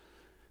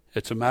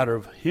 It's a matter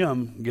of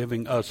him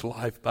giving us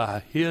life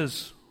by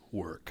his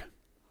work.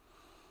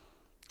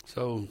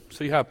 So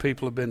see how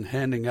people have been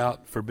handing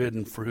out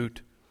forbidden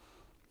fruit,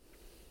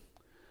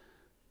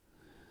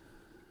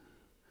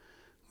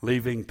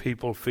 leaving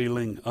people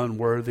feeling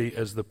unworthy,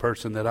 as the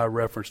person that I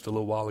referenced a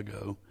little while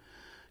ago.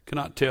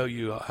 Cannot tell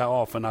you how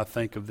often I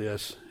think of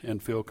this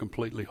and feel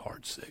completely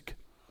heartsick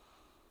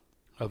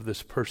of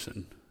this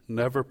person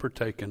never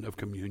partaken of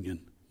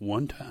communion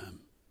one time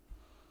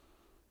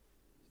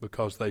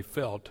because they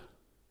felt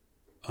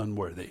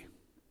unworthy,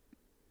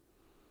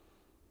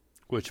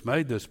 which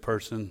made this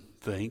person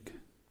think,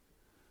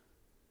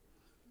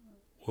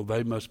 well,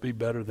 they must be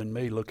better than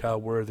me. Look how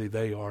worthy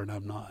they are and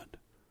I'm not.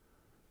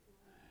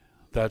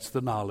 That's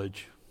the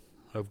knowledge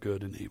of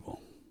good and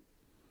evil.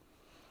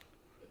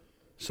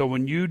 So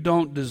when you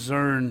don't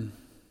discern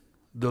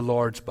the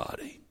Lord's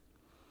body,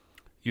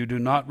 you do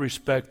not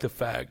respect the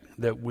fact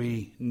that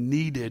we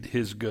needed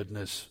his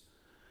goodness,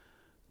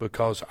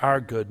 because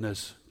our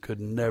goodness could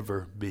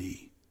never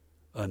be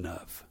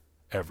enough,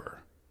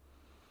 ever.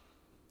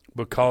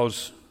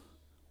 Because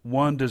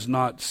one does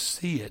not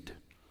see it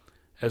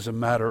as a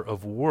matter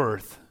of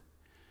worth.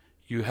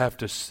 You have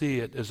to see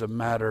it as a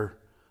matter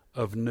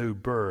of new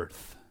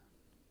birth.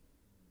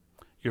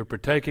 Your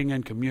partaking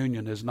in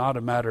communion is not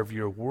a matter of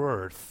your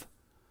worth.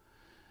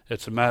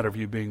 It's a matter of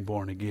you being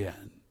born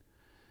again.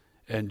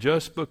 And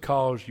just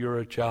because you're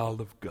a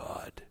child of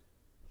God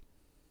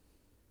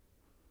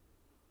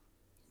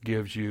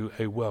gives you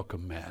a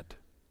welcome mat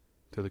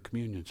to the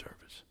communion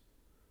service.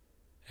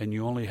 And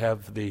you only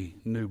have the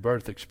new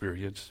birth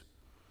experience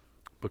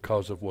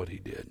because of what he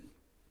did.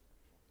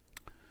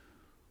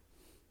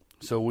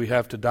 So we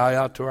have to die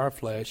out to our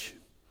flesh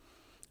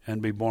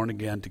and be born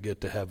again to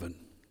get to heaven.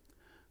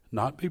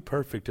 Not be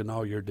perfect in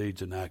all your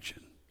deeds and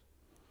action.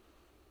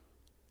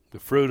 The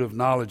fruit of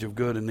knowledge of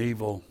good and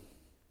evil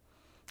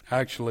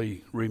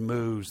actually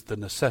removes the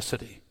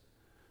necessity,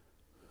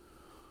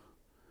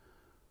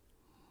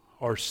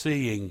 or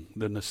seeing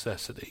the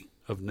necessity,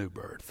 of new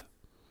birth.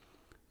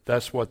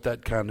 That's what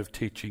that kind of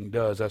teaching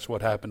does. That's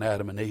what happened to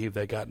Adam and Eve.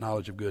 They got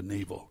knowledge of good and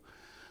evil.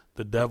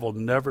 The devil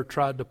never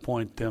tried to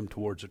point them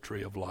towards a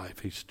tree of life.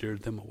 He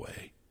steered them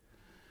away.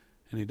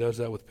 And he does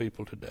that with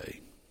people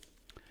today.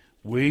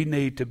 We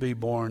need to be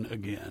born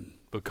again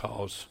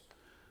because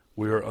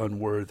we are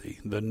unworthy.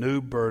 The new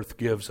birth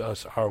gives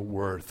us our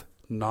worth,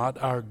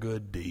 not our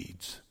good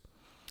deeds.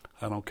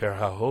 I don't care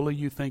how holy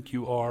you think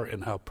you are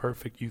and how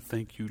perfect you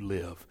think you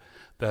live.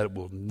 That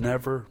will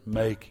never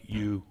make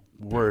you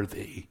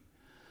worthy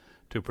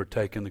to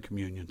partake in the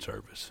communion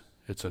service.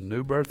 It's a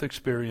new birth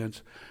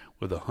experience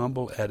with a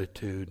humble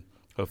attitude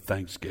of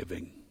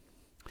thanksgiving.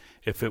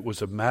 If it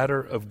was a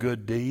matter of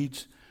good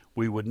deeds,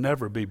 we would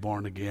never be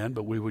born again,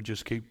 but we would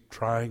just keep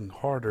trying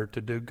harder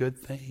to do good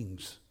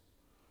things.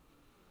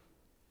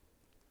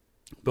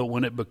 But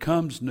when it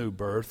becomes new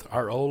birth,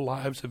 our old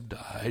lives have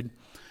died,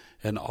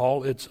 and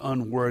all its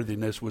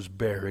unworthiness was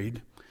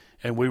buried,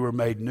 and we were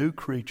made new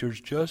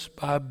creatures just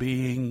by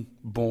being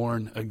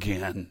born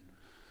again.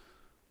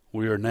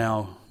 We are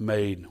now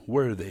made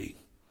worthy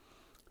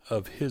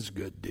of his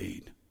good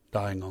deed,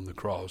 dying on the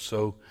cross.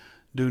 So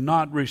do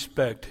not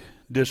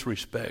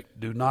disrespect.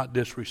 Do not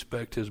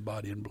disrespect his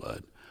body and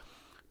blood.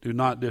 Do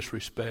not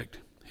disrespect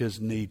his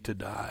need to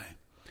die.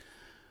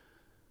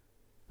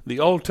 The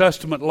Old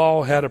Testament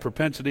law had a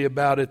propensity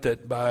about it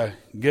that by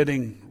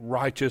getting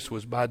righteous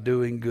was by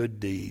doing good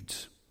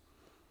deeds.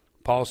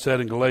 Paul said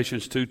in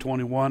Galatians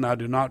 2:21, I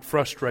do not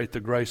frustrate the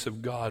grace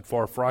of God,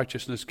 for if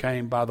righteousness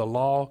came by the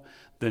law,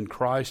 then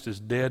Christ is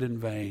dead in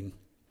vain.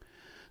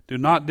 Do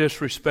not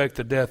disrespect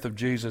the death of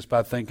Jesus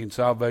by thinking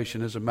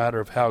salvation is a matter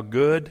of how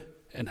good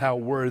and how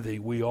worthy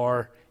we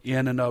are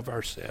in and of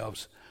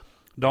ourselves.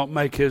 Don't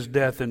make his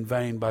death in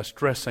vain by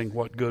stressing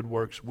what good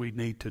works we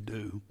need to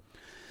do.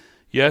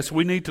 Yes,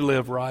 we need to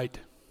live right.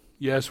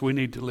 Yes, we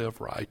need to live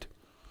right.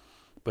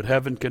 But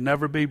heaven can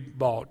never be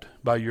bought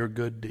by your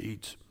good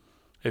deeds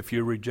if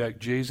you reject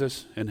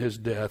Jesus and his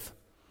death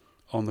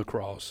on the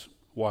cross.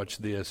 Watch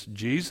this.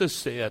 Jesus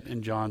said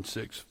in John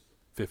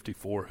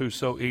 6:54,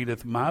 whoso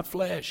eateth my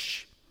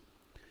flesh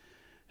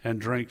and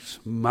drinks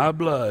my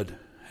blood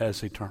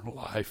has eternal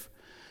life,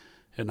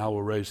 and I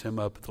will raise him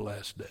up at the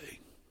last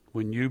day.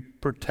 When you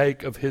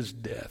partake of his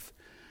death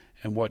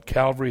and what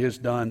Calvary has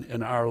done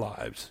in our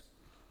lives,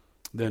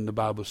 then the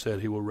Bible said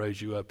he will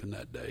raise you up in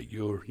that day.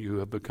 You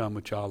have become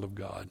a child of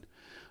God.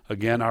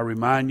 Again, I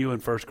remind you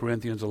in 1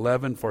 Corinthians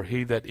 11, for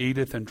he that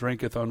eateth and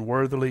drinketh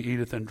unworthily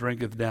eateth and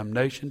drinketh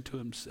damnation to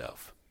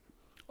himself.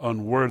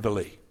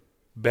 Unworthily.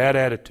 Bad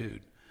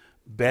attitude.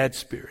 Bad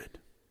spirit.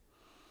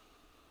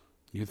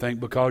 You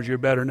think because you're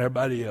better than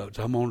everybody else,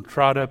 I'm going to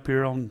trot up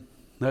here on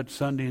that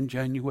Sunday in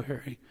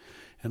January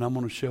and I'm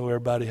going to show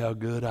everybody how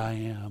good I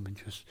am and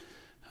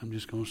I'm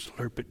just going to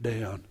slurp it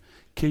down.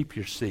 Keep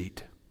your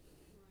seat.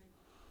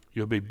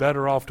 You'll be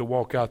better off to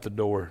walk out the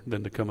door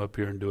than to come up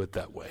here and do it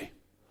that way.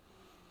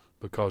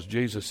 Because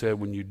Jesus said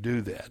when you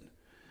do that,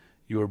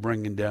 you are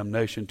bringing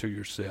damnation to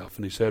yourself.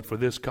 And he said, for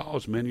this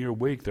cause many are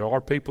weak. There are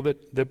people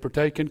that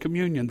partake in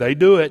communion. They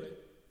do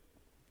it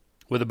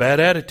with a bad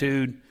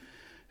attitude.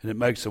 And it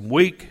makes them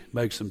weak,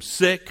 makes them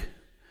sick.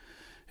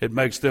 It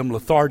makes them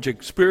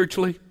lethargic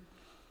spiritually.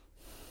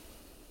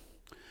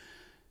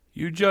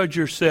 You judge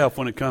yourself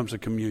when it comes to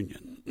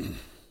communion.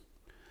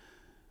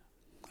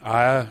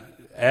 I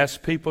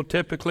ask people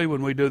typically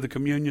when we do the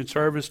communion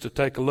service to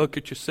take a look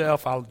at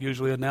yourself. I'll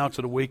usually announce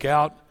it a week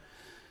out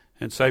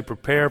and say,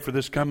 prepare for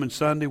this coming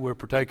Sunday. We're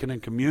partaking in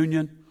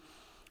communion.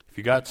 If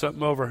you got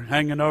something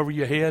hanging over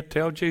your head,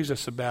 tell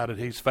Jesus about it.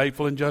 He's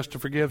faithful and just to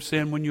forgive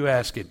sin when you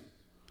ask him.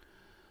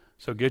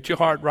 So get your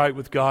heart right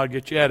with God,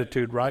 get your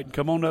attitude right, and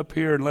come on up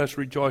here and let's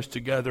rejoice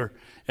together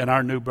in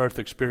our new birth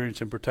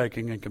experience in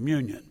partaking in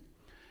communion.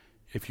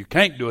 If you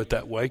can't do it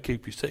that way,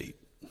 keep your seat.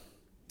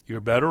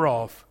 You're better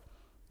off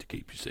to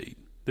keep your seat.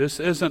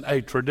 This isn't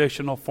a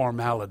traditional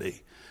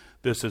formality.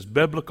 This is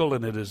biblical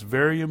and it is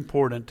very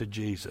important to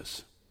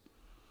Jesus.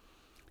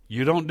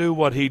 You don't do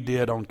what he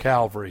did on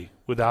Calvary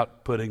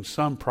without putting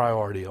some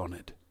priority on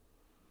it.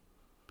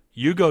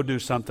 You go do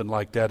something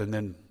like that and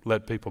then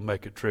let people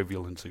make it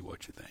trivial and see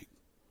what you think.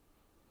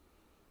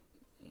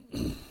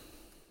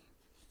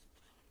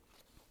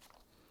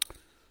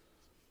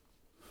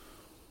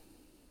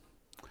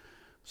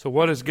 So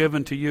what is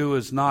given to you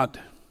is not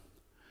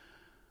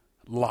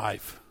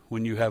life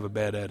when you have a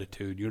bad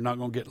attitude. You're not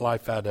going to get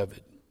life out of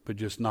it, but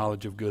just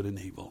knowledge of good and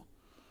evil.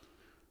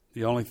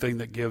 The only thing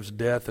that gives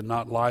death and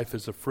not life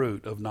is the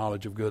fruit of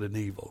knowledge of good and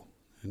evil.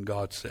 And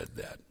God said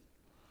that.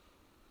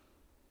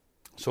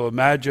 So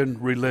imagine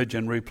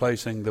religion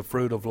replacing the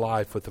fruit of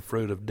life with the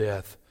fruit of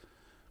death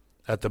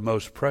at the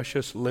most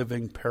precious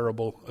living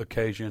parable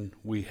occasion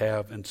we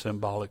have in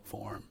symbolic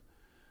form,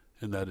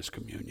 and that is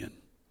communion.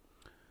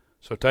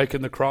 So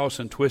taking the cross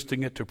and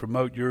twisting it to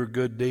promote your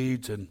good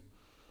deeds and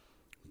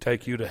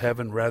take you to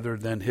heaven rather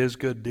than his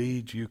good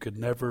deeds you could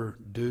never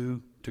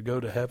do to go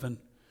to heaven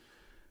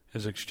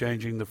is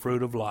exchanging the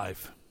fruit of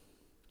life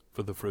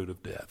for the fruit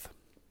of death.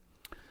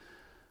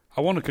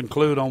 I want to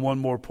conclude on one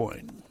more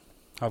point.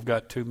 I've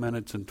got 2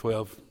 minutes and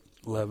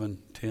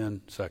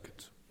 10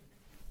 seconds.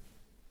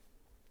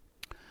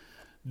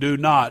 Do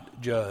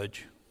not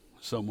judge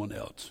someone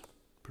else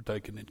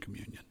partaking in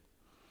communion.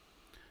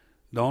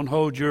 Don't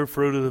hold your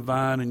fruit of the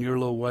vine and your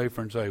little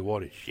wafer and say,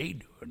 what is she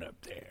doing up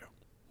there?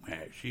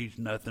 Man, she's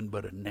nothing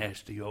but a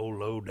nasty old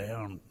low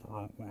down.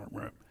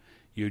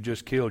 You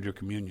just killed your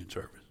communion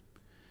service.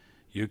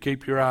 You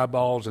keep your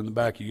eyeballs in the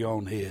back of your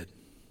own head.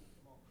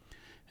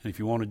 And if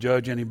you want to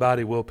judge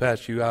anybody, we'll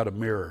pass you out a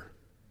mirror.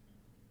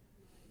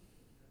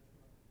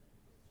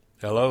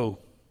 Hello?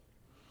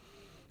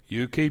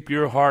 You keep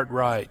your heart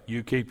right.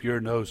 You keep your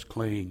nose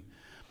clean.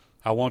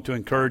 I want to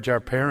encourage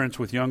our parents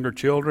with younger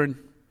children.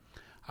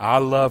 I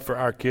love for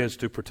our kids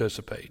to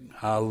participate.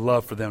 I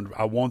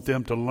want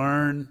them to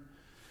learn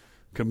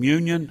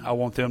communion. I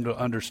want them to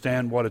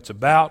understand what it's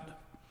about.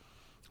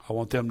 I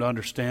want them to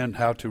understand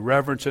how to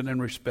reverence it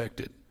and respect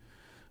it.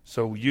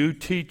 So you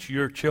teach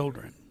your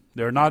children.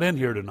 They're not in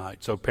here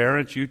tonight. So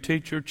parents, you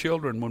teach your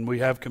children when we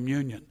have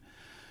communion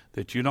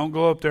that you don't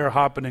go up there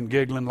hopping and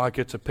giggling like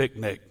it's a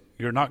picnic.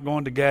 You're not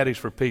going to Gaddy's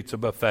for pizza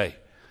buffet.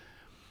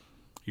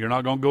 You're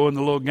not going to go in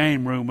the little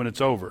game room when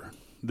it's over.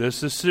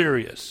 This is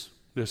serious.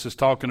 This is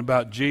talking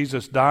about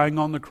Jesus dying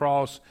on the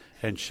cross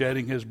and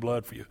shedding his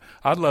blood for you.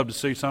 I'd love to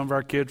see some of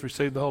our kids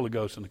receive the Holy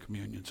Ghost in the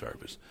communion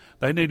service.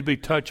 They need to be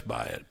touched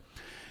by it.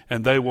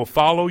 And they will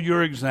follow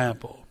your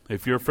example.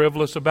 If you're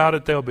frivolous about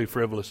it, they'll be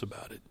frivolous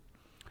about it.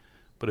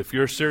 But if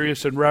you're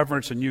serious in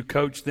reverence and you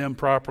coach them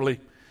properly,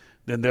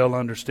 then they'll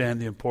understand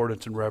the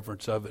importance and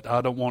reverence of it.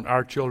 I don't want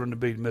our children to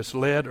be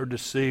misled or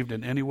deceived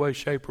in any way,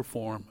 shape, or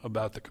form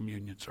about the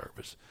communion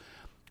service.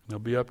 It'll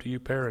be up to you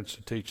parents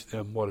to teach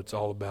them what it's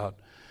all about.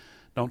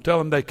 Don't tell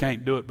them they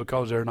can't do it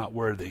because they're not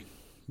worthy.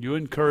 You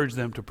encourage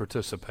them to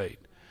participate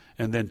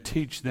and then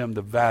teach them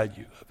the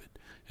value of it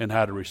and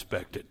how to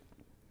respect it.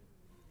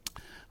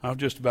 I've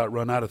just about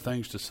run out of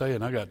things to say,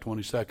 and I got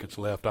 20 seconds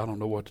left. I don't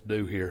know what to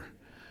do here.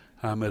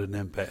 I'm at an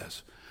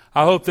impasse.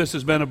 I hope this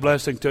has been a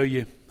blessing to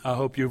you. I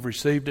hope you've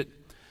received it.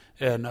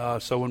 And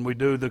so when we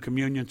do the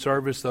communion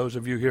service, those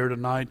of you here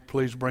tonight,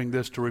 please bring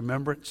this to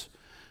remembrance.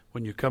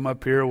 When you come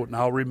up here, and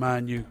I'll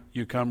remind you,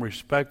 you come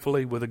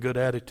respectfully with a good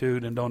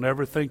attitude, and don't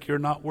ever think you're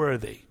not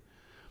worthy.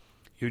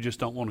 You just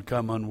don't want to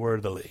come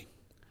unworthily.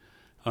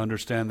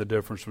 understand the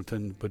difference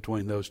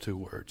between those two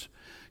words.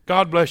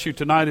 God bless you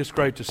tonight. It's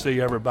great to see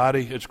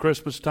everybody. It's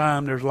Christmas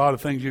time. There's a lot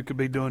of things you could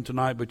be doing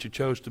tonight, but you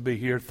chose to be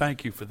here.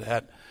 Thank you for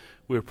that.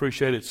 We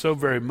appreciate it so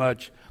very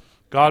much.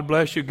 God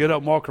bless you. Get up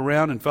and walk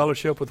around and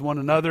fellowship with one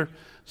another.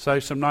 Say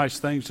some nice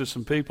things to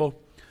some people.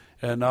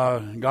 And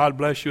God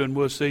bless you, and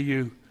we'll see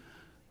you.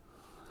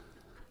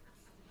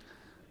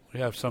 We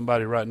have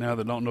somebody right now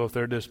that don't know if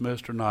they're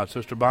dismissed or not.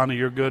 Sister Bonnie,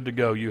 you're good to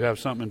go. You have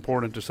something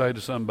important to say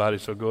to somebody,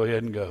 so go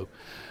ahead and go.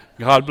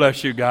 God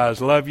bless you guys.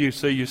 Love you.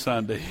 See you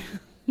Sunday.